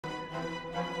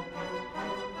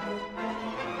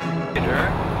Hey,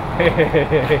 Darrick.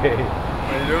 Hey.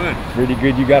 How you doing? Pretty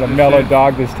good. You got a mellow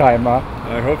dog this time, huh?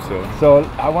 I hope so. So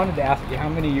I wanted to ask you, how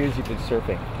many years you've been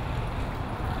surfing?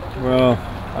 Well,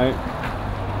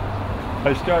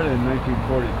 I started in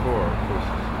 1944,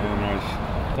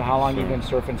 and So how long have you been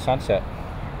surfing Sunset?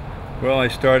 well, I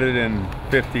started in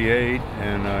 '58,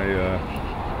 and I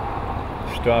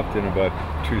stopped in about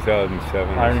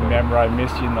 2007. I remember I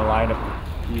missed you in the lineup.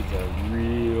 He's a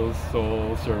real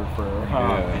soul surfer,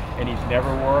 huh? Yeah. And he's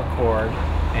never wore a cord,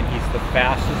 and he's the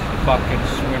fastest fucking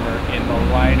swimmer in the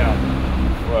lineup.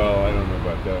 Well, I don't know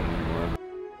about that anymore.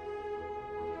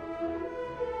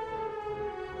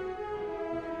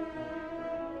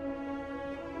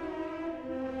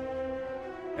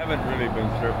 I haven't really been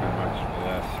surfing much in the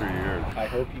last 3 years. I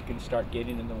hope you can start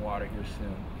getting in the water here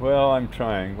soon. Well, I'm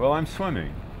trying. Well, I'm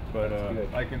swimming, but That's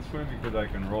good. I can swim because I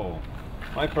can roll.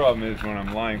 My problem is when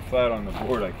I'm lying flat on the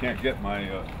board, I can't get my.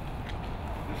 This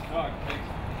dog takes.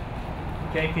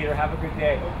 Okay, Peter, have a good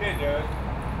day. Okay, Darrick.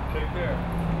 Take care.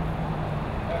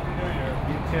 Happy New Year.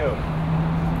 You too.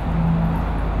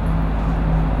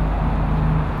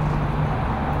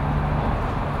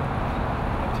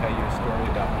 I'll tell you a story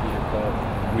about Peter Cole.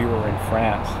 We were in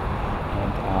France,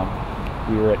 and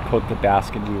we were at Côte de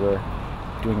Basque, and we were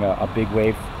doing a big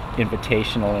wave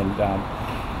invitational, and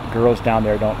girls down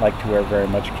there don't like to wear very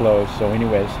much clothes. So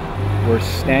anyways, we're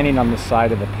standing on the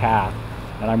side of the path,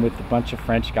 and I'm with a bunch of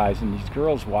French guys, and these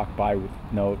girls walk by with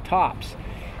no tops.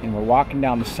 And we're walking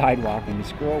down the sidewalk, and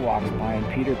this girl walks by, and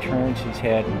Peter turns his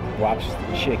head and watches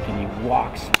the chick, and he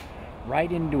walks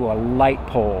right into a light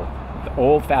pole, the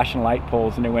old-fashioned light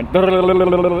poles, and it went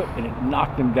and it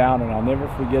knocked him down. And I'll never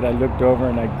forget, I looked over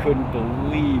and I couldn't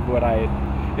believe what I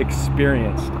had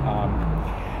experienced.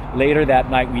 Later that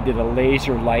night, we did a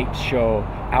laser light show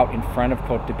out in front of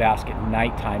Côte de Basque at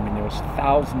nighttime, and there was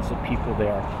thousands of people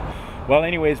there. Well,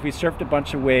 anyways, we surfed a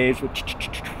bunch of waves with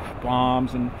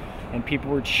bombs, and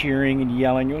people were cheering and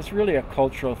yelling. It was really a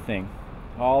cultural thing.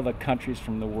 All the countries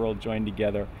from the world joined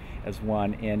together as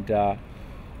one. And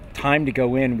time to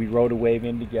go in, we rode a wave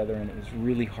in together, and it was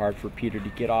really hard for Peter to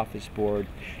get off his board,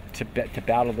 to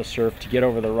battle the surf, to get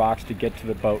over the rocks, to get to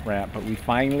the boat ramp. But we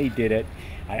finally did it.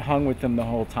 I hung with him the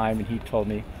whole time, and he told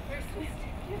me,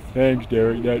 "Thanks,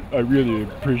 Darrick, I really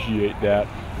appreciate that."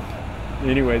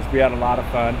 Anyways, we had a lot of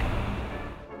fun.